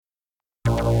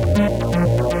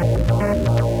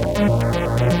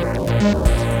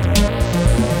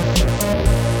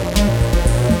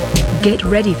Get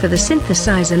ready for the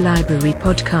Synthesizer Library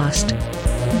podcast.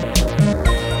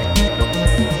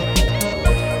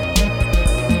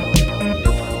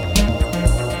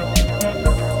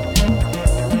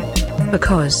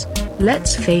 Because,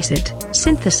 let's face it,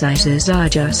 synthesizers are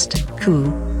just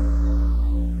cool.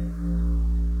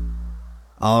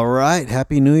 All right,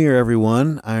 Happy New Year,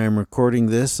 everyone. I am recording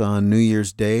this on New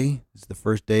Year's Day. It's the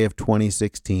first day of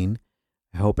 2016.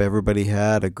 I hope everybody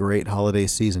had a great holiday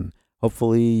season.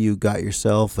 Hopefully you got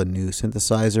yourself a new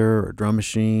synthesizer or drum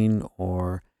machine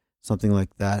or something like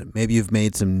that. Maybe you've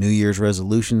made some New Year's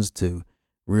resolutions to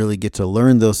really get to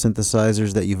learn those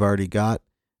synthesizers that you've already got.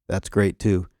 That's great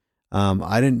too.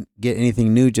 I didn't get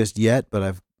anything new just yet,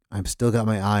 but I've still got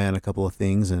my eye on a couple of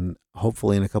things, and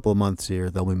hopefully in a couple of months here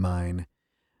they'll be mine.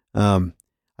 I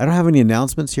don't have any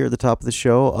announcements here at the top of the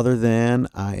show other than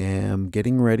I am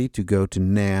getting ready to go to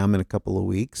NAMM in a couple of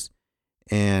weeks,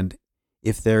 and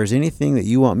if there's anything that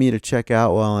you want me to check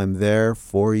out while I'm there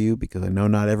for you, because I know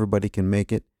not everybody can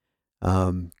make it,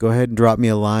 go ahead and drop me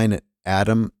a line at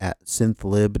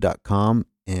adam@synthlib.com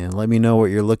and let me know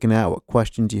what you're looking at, what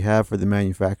questions you have for the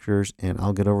manufacturers, and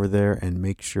I'll get over there and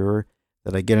make sure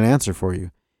that I get an answer for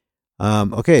you.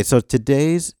 Okay, so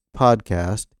today's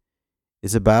podcast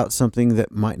is about something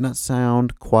that might not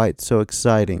sound quite so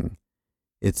exciting.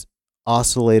 It's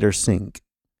oscillator sync.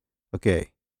 Okay,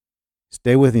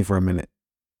 stay with me for a minute.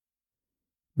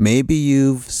 Maybe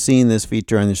you've seen this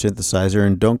feature on your synthesizer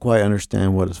and don't quite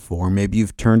understand what it's for. Maybe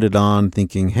you've turned it on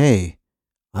thinking, hey,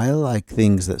 I like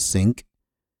things that sync,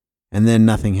 and then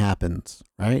nothing happens,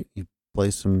 right? You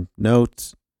play some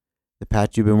notes, the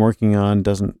patch you've been working on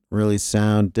doesn't really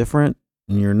sound different,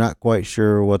 and you're not quite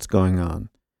sure what's going on.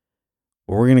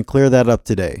 Well, we're going to clear that up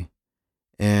today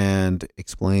and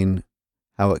explain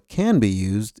how it can be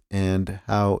used and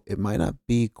how it might not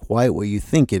be quite what you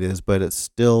think it is, but it's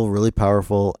still really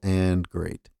powerful and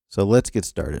great. So let's get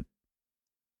started.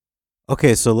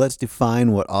 Okay, so let's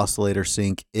define what oscillator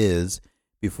sync is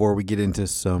before we get into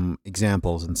some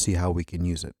examples and see how we can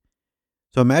use it.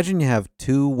 So imagine you have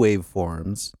two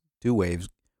waveforms, two waves.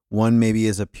 One maybe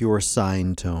is a pure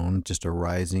sine tone, just a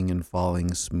rising and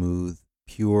falling smooth,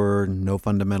 pure, no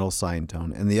fundamental sine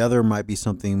tone. And the other might be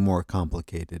something more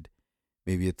complicated.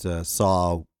 Maybe it's a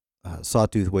sawtooth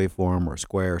waveform or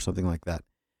square or something like that.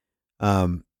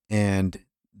 And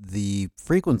the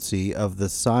frequency of the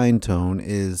sine tone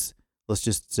is, let's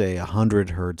just say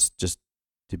 100 hertz, just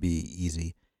to be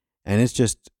easy. And it's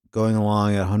just going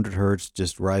along at 100 hertz,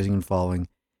 just rising and falling.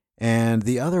 And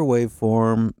the other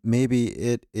waveform, maybe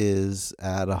it is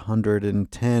at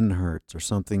 110 hertz or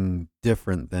something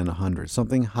different than 100,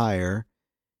 something higher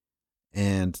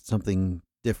and something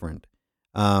different.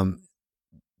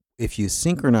 If you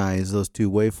synchronize those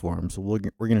two waveforms, we're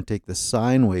going to take the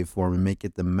sine waveform and make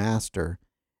it the master,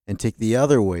 and take the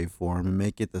other waveform and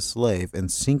make it the slave,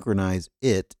 and synchronize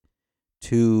it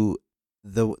to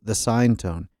the sine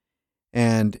tone.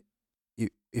 And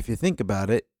if you think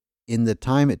about it, in the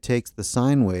time it takes the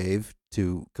sine wave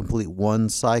to complete one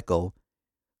cycle,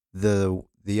 the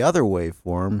other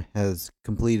waveform has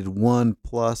completed one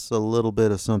plus a little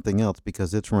bit of something else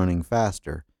because it's running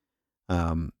faster.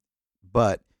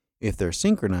 But if they're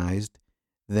synchronized,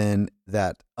 then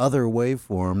that other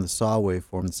waveform, the saw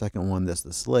waveform, the second one that's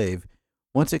the slave,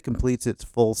 once it completes its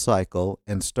full cycle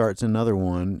and starts another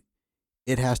one,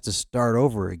 it has to start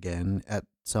over again at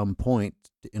some point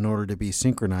in order to be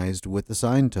synchronized with the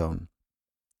sine tone.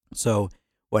 So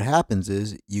what happens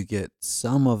is you get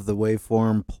some of the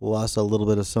waveform plus a little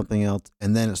bit of something else,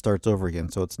 and then it starts over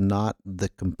again. So it's not the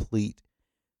complete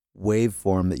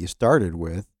waveform that you started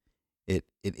with.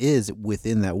 It is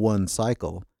within that one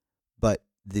cycle, but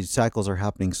the cycles are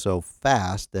happening so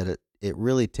fast that it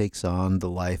really takes on the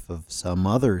life of some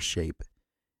other shape,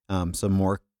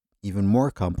 even more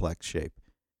complex shape.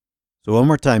 So one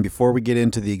more time before we get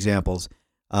into the examples,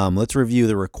 let's review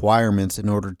the requirements in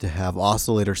order to have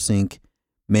oscillator sync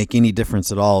make any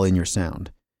difference at all in your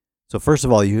sound. So first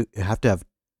of all, you have to have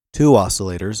two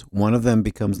oscillators. One of them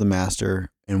becomes the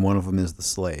master and one of them is the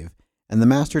slave. And the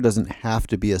master doesn't have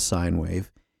to be a sine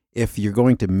wave. If you're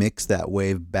going to mix that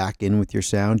wave back in with your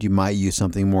sound, you might use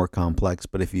something more complex.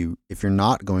 But if you're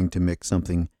not going to mix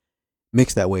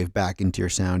that wave back into your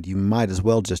sound, you might as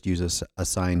well just use a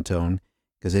sine tone,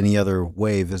 because any other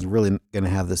wave is really going to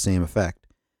have the same effect.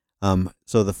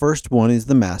 So the first one is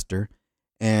the master,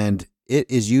 and it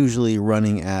is usually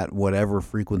running at whatever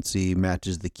frequency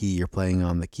matches the key you're playing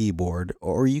on the keyboard,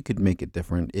 or you could make it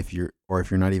different if you're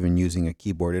not even using a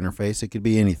keyboard interface. It could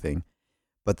be anything.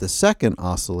 But the second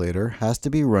oscillator has to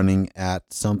be running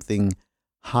at something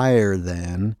higher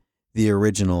than the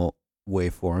original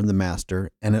waveform, the master,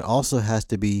 and it also has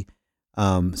to be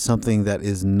something that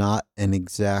is not an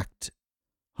exact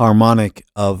harmonic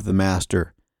of the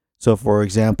master. So, for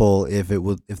example, if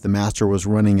the master was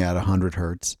running at 100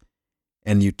 hertz,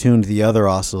 and you tuned the other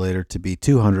oscillator to be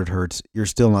 200 hertz, you're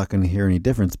still not going to hear any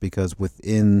difference, because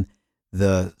within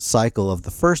the cycle of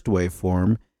the first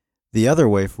waveform, the other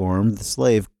waveform, the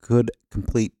slave, could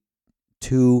complete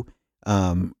two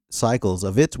cycles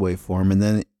of its waveform, and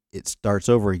then it starts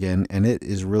over again, and it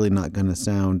is really not going to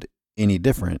sound any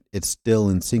different. It's still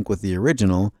in sync with the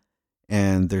original,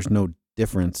 and there's no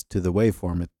difference to the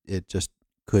waveform. It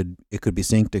could be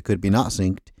synced, it could be not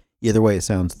synced. Either way, it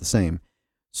sounds the same.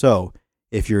 So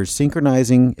if you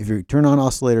turn on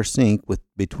oscillator sync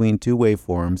between two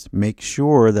waveforms, make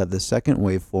sure that the second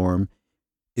waveform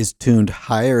is tuned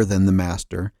higher than the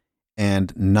master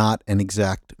and not an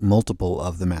exact multiple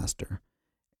of the master.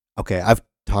 Okay, I've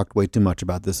talked way too much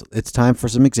about this. It's time for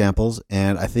some examples,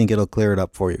 and I think it'll clear it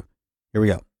up for you. Here we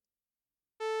go.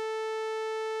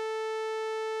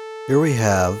 Here we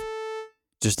have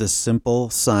just a simple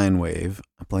sine wave.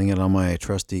 I'm playing it on my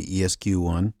trusty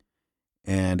ESQ1,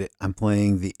 and I'm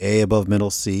playing the A above middle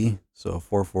C, so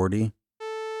 440,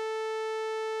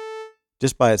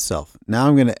 just by itself. Now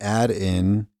I'm going to add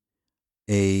in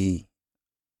a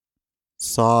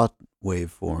saw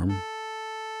waveform.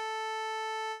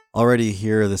 Already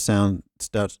here the sound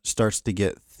starts to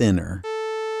get thinner.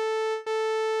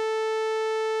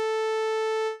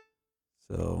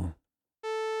 So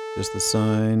just the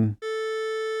sine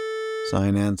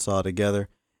and saw together.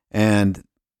 And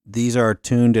these are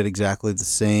tuned at exactly the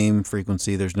same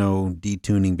frequency. There's no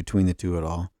detuning between the two at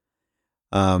all.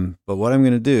 But what I'm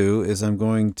going to do is I'm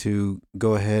going to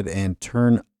go ahead and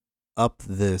turn up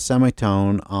the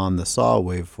semitone on the saw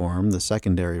waveform, the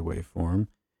secondary waveform.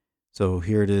 So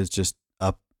here it is, just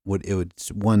up.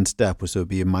 One step, so it would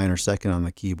be a minor second on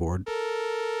the keyboard.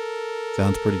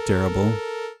 Sounds pretty terrible.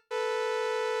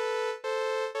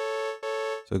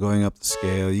 So going up the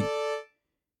scale,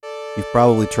 you've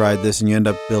probably tried this and you end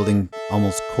up building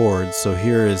almost chords. So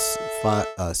here is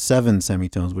 7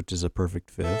 semitones, which is a perfect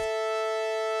fifth.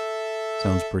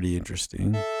 Sounds pretty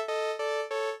interesting.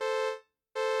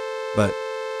 But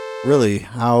really,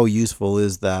 how useful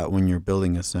is that when you're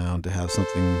building a sound, to have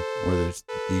something where it's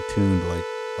detuned like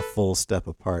a full step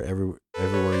apart? Everywhere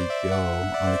you go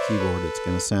on the keyboard, it's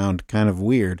going to sound kind of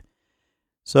weird.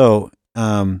 So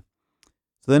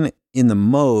then in the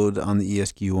mode on the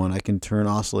ESQ1, I can turn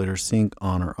oscillator sync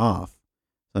on or off.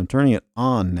 So I'm turning it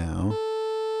on now,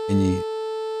 and you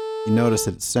notice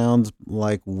that it sounds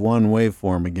like one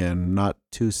waveform again, not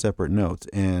two separate notes,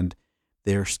 and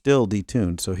they're still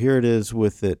detuned. So here it is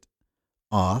with it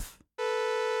off,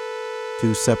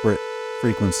 two separate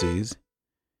frequencies.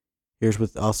 Here's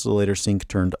with oscillator sync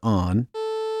turned on.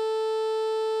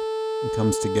 It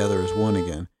comes together as one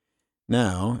again.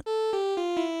 Now,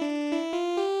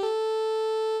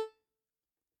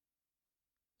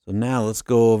 let's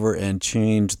go over and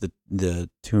change the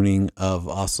tuning of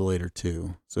oscillator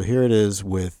 2. So here it is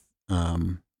with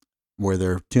where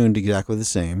they're tuned exactly the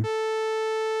same.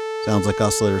 Sounds like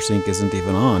oscillator sync isn't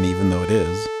even on, even though it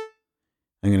is.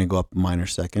 I'm going to go up a minor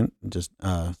second, just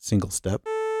single step.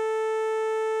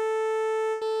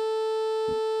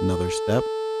 Another step.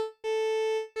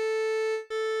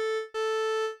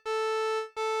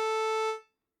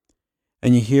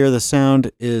 And you hear the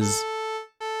sound is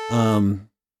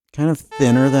kind of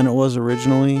thinner than it was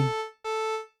originally.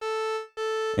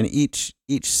 And each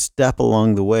step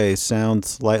along the way sounds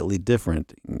slightly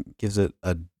different. It gives it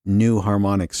a new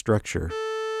harmonic structure.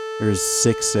 Here's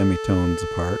 6 semitones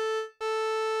apart.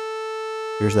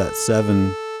 Here's that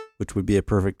 7, which would be a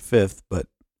perfect fifth, but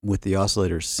with the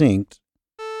oscillator synced,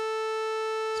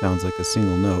 sounds like a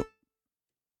single note.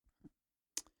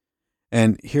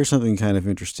 And here's something kind of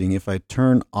interesting. If I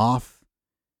turn off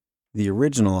the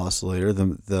original oscillator,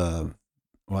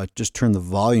 I just turn the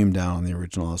volume down on the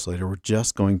original oscillator, we're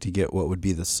just going to get what would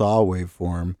be the saw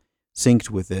waveform synced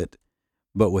with it,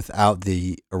 but without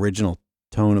the original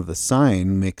tone of the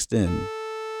sine mixed in.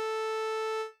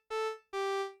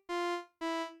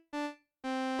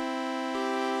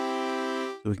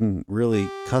 So we can really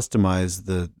customize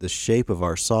the shape of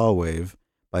our saw wave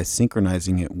by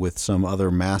synchronizing it with some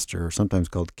other master, sometimes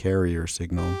called carrier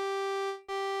signal.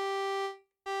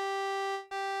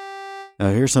 Now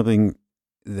here's something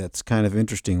that's kind of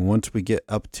interesting. Once we get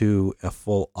up to a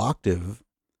full octave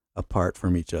apart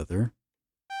from each other,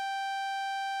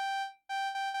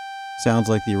 sounds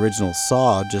like the original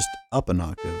saw, just up an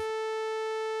octave,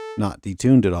 not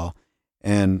detuned at all.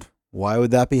 And why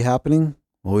would that be happening?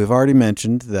 Well, we've already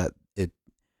mentioned that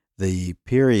the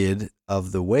period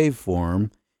of the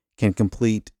waveform can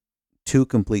complete 2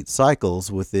 complete cycles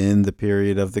within the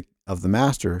period of the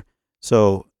master.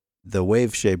 So the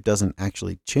wave shape doesn't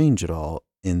actually change at all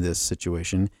in this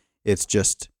situation. It's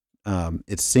just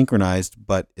it's synchronized,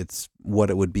 but it's what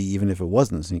it would be even if it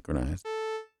wasn't synchronized.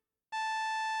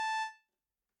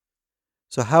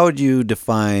 So how would you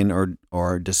define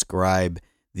or describe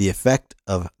the effect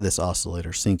of this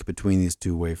oscillator sync between these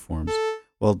two waveforms?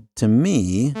 Well, to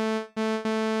me,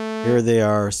 here they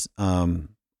are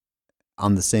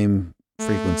on the same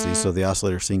frequency, so the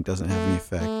oscillator sync doesn't have any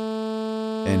effect.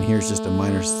 And here's just a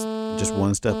minor, just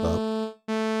one step up.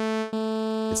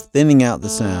 It's thinning out the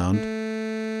sound,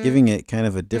 giving it kind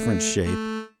of a different shape,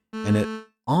 and it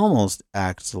almost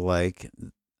acts like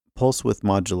pulse width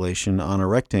modulation on a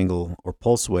rectangle or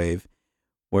pulse wave,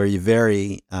 where you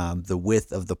vary the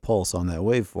width of the pulse on that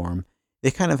waveform.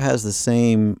 It kind of has the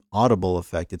same audible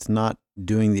effect. It's not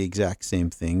doing the exact same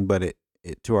thing, but it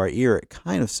to our ear, it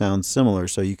kind of sounds similar.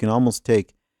 So you can almost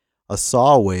take a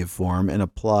saw waveform and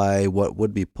apply what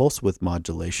would be pulse width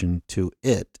modulation to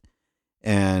it,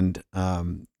 and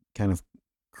kind of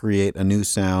create a new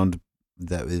sound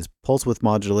that is pulse width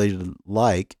modulated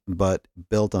but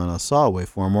built on a saw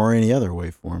waveform or any other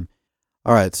waveform.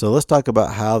 All right, so let's talk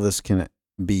about how this can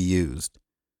be used.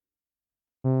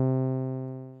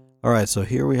 All right, so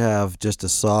here we have just a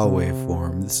saw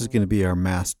waveform. This is going to be our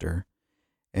master,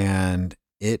 and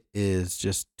it is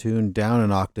just tuned down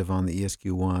an octave on the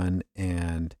ESQ1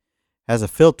 and has a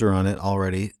filter on it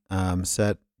already,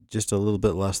 set just a little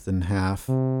bit less than half,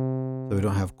 so we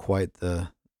don't have quite the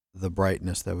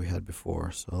brightness that we had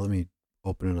before. So let me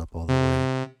open it up all the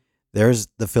way. There's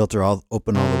the filter all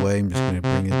open all the way. I'm just going to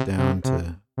bring it down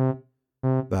to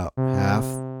about half,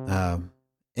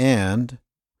 and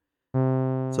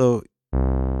so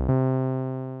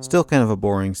still kind of a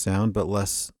boring sound, but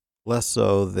less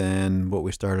so than what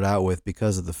we started out with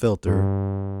because of the filter.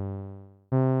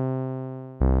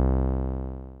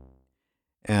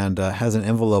 And has an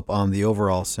envelope on the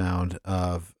overall sound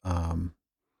of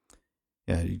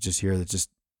you just hear that, just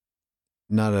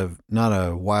not a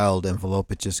wild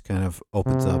envelope. It just kind of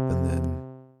opens up and then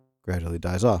gradually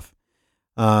dies off.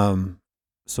 So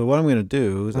what I'm going to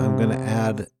do is I'm going to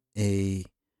add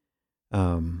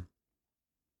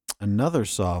another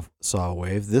saw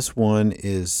wave. This one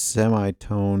is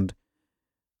semi-toned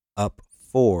up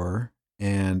 4,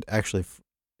 and actually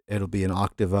it'll be an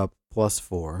octave up plus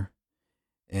 4,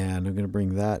 and I'm going to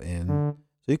bring that in.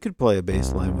 So you could play a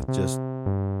bass line with just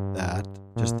that,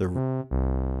 just the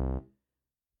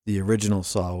original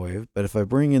saw wave. But if I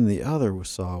bring in the other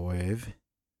saw wave,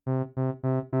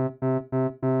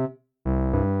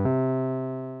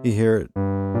 you hear it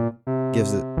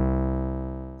gives it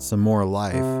some more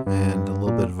life and a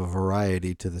little bit of a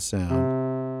variety to the sound.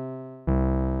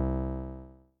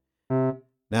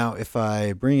 Now, if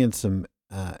I bring in some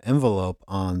envelope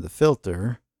on the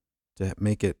filter to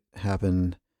make it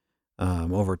happen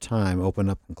over time, open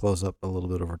up and close up a little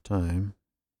bit over time,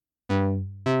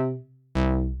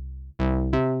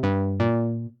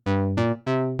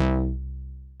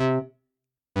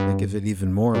 that gives it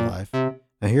even more life.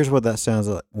 Now here's what that sounds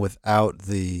like without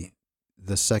the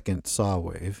second saw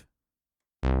wave.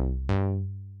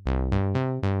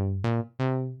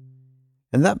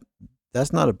 And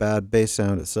that's not a bad bass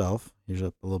sound itself. Here's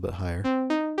up a little bit higher.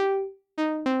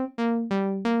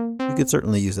 You could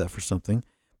certainly use that for something,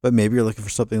 but maybe you're looking for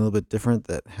something a little bit different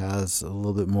that has a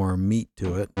little bit more meat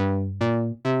to it.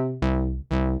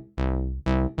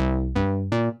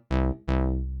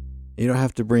 You don't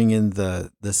have to bring in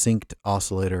the synced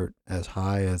oscillator as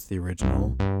high as the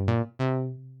original,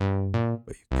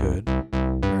 but you could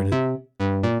turn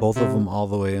it, both of them all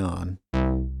the way on.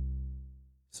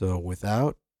 So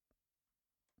without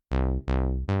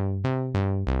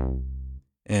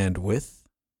and with.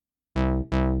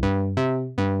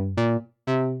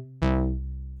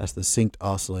 That's the synced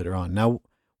oscillator on. Now,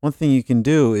 one thing you can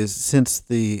do is, since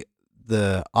the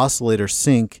oscillator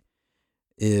sync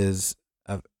is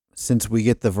since we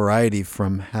get the variety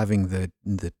from having the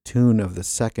tune of the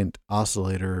second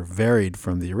oscillator varied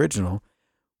from the original,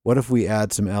 what if we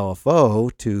add some LFO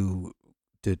to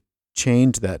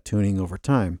change that tuning over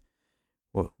time?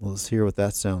 Well, let's hear what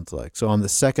that sounds like. So on the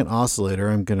second oscillator,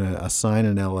 I'm going to assign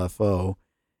an LFO,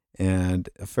 and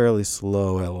a fairly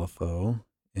slow LFO,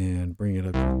 and bring it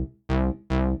up.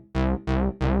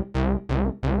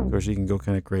 Of course, you can go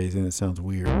kind of crazy and it sounds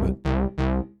weird, but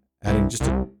adding just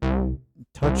a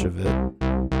touch of it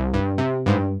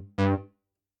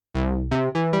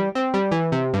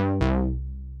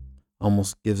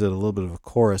almost gives it a little bit of a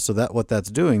chorus. So that what that's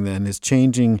doing then is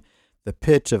changing the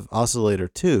pitch of oscillator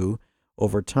 2,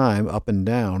 over time, up and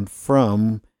down,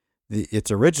 from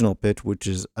its original pitch, which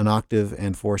is an octave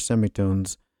and 4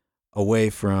 semitones away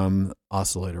from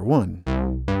oscillator 1.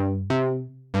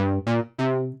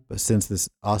 But since this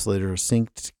oscillator is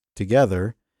synced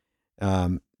together,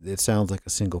 it sounds like a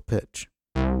single pitch,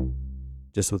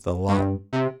 just with a lot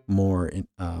more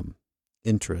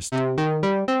interest.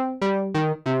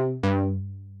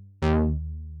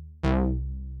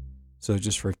 So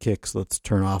just for kicks, let's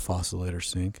turn off oscillator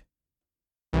sync.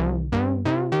 So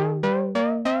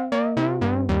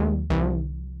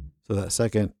that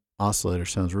second oscillator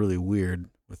sounds really weird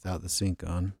without the sync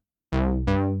on.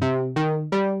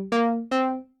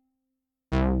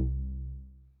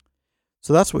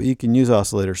 So that's what you can use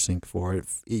oscillator sync for.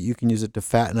 You can use it to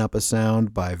fatten up a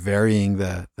sound by varying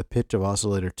the pitch of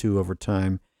oscillator 2 over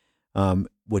time,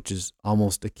 which is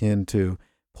almost akin to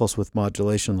pulse width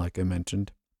modulation, like I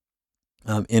mentioned.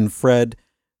 In Fred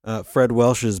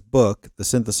Welsh's book, The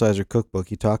Synthesizer Cookbook,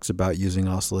 he talks about using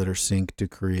oscillator sync to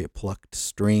create plucked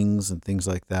strings and things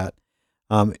like that.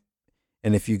 And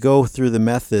if you go through the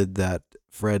method that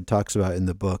Fred talks about in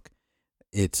the book,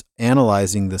 it's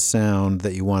analyzing the sound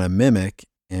that you want to mimic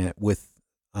with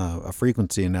a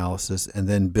frequency analysis, and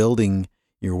then building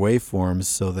your waveforms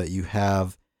so that you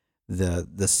have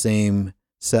the same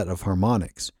set of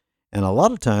harmonics. And a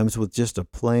lot of times with just a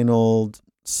plain old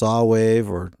saw wave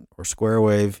or square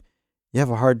wave, you have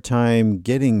a hard time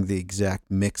getting the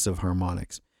exact mix of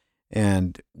harmonics.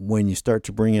 And when you start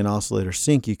to bring in oscillator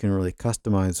sync, you can really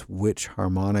customize which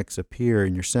harmonics appear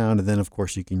in your sound. And then, of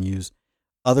course, you can use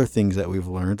other things that we've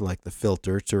learned, like the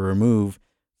filter, to remove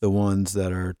the ones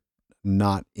that are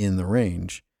not in the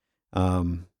range.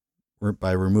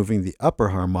 By removing the upper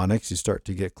harmonics, you start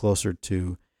to get closer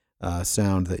to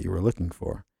sound that you were looking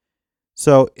for.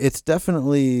 So it's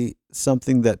definitely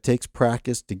something that takes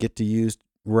practice to get to use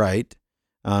right.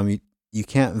 You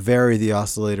can't vary the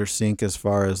oscillator sync as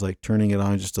far as like turning it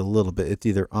on just a little bit. It's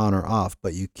either on or off,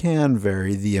 but you can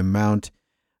vary the amount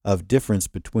of difference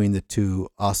between the two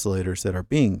oscillators that are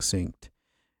being synced.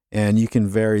 And you can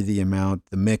vary the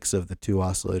mix of the two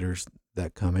oscillators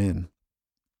that come in.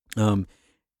 And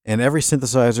every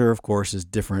synthesizer, of course, is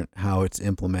different how it's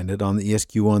implemented. On the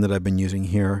ESQ1 that I've been using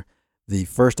here, the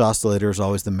first oscillator is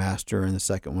always the master and the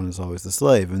second one is always the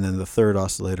slave. And then the third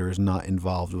oscillator is not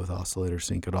involved with oscillator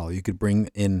sync at all. You could bring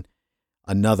in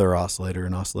another oscillator,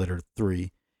 an oscillator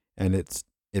 3, and it's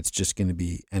just going to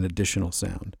be an additional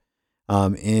sound.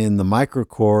 In the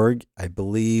microKORG, I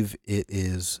believe it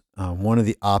is one of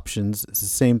the options. It's the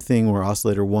same thing where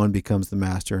oscillator 1 becomes the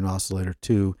master and oscillator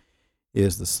 2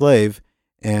 is the slave.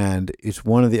 And it's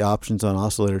one of the options on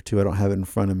oscillator 2, I don't have it in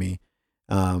front of me,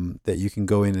 that you can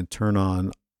go in and turn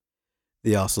on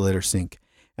the oscillator sync.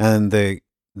 And the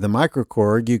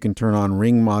microKORG, you can turn on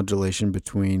ring modulation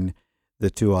between the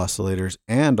two oscillators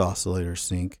and oscillator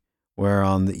sync, where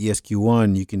on the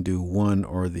ESQ1, you can do one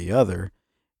or the other.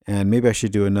 And maybe I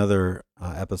should do another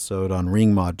episode on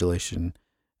ring modulation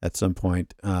at some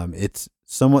point. It's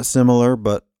somewhat similar,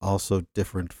 but also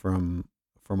different from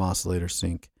oscillator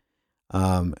sync.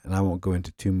 And I won't go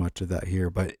into too much of that here,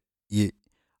 but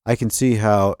I can see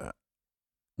how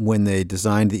when they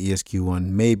designed the ESQ1,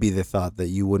 maybe they thought that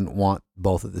you wouldn't want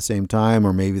both at the same time,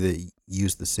 or maybe they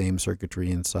used the same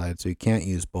circuitry inside, so you can't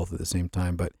use both at the same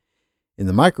time. But in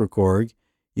the microKORG,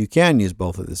 you can use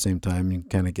both at the same time and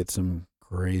kind of get some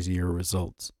crazier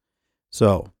results.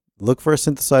 So look for a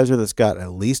synthesizer that's got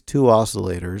at least 2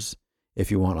 oscillators if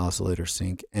you want oscillator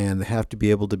sync, and they have to be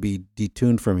able to be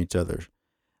detuned from each other,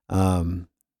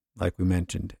 like we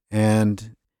mentioned.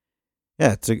 And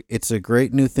yeah, it's a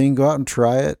great new thing. Go out and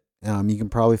try it. You can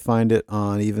probably find it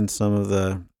on even some of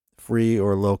the free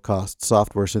or low cost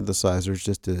software synthesizers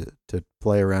just to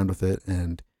play around with it.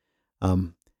 And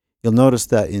you'll notice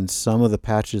that in some of the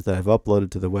patches that I've uploaded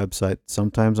to the website,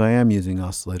 sometimes I am using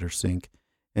oscillator sync,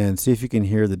 and see if you can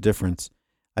hear the difference.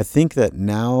 I think that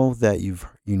now that you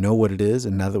know what it is,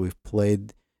 and now that we've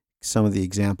played some of the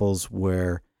examples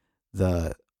where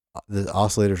the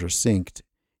oscillators are synced,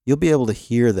 you'll be able to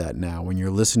hear that now when you're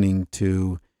listening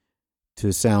to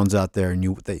sounds out there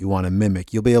and that you want to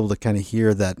mimic. You'll be able to kind of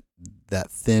hear that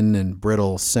thin and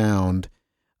brittle sound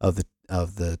of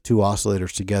the two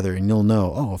oscillators together, and you'll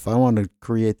know, oh, if I want to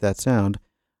create that sound,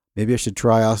 maybe I should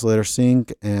try oscillator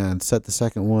sync and set the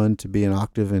second one to be an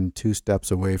octave and 2 steps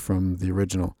away from the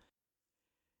original.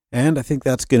 And I think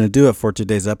that's going to do it for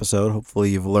today's episode.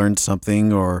 Hopefully you've learned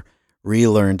something or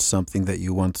relearned something that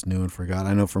you once knew and forgot.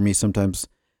 I know for me, sometimes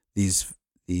these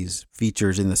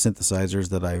features in the synthesizers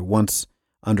that I once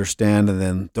understand and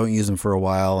then don't use them for a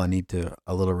while, I need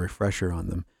a little refresher on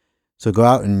them. So go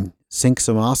out and sync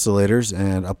some oscillators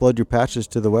and upload your patches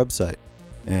to the website.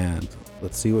 And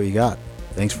let's see what you got.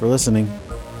 Thanks for listening.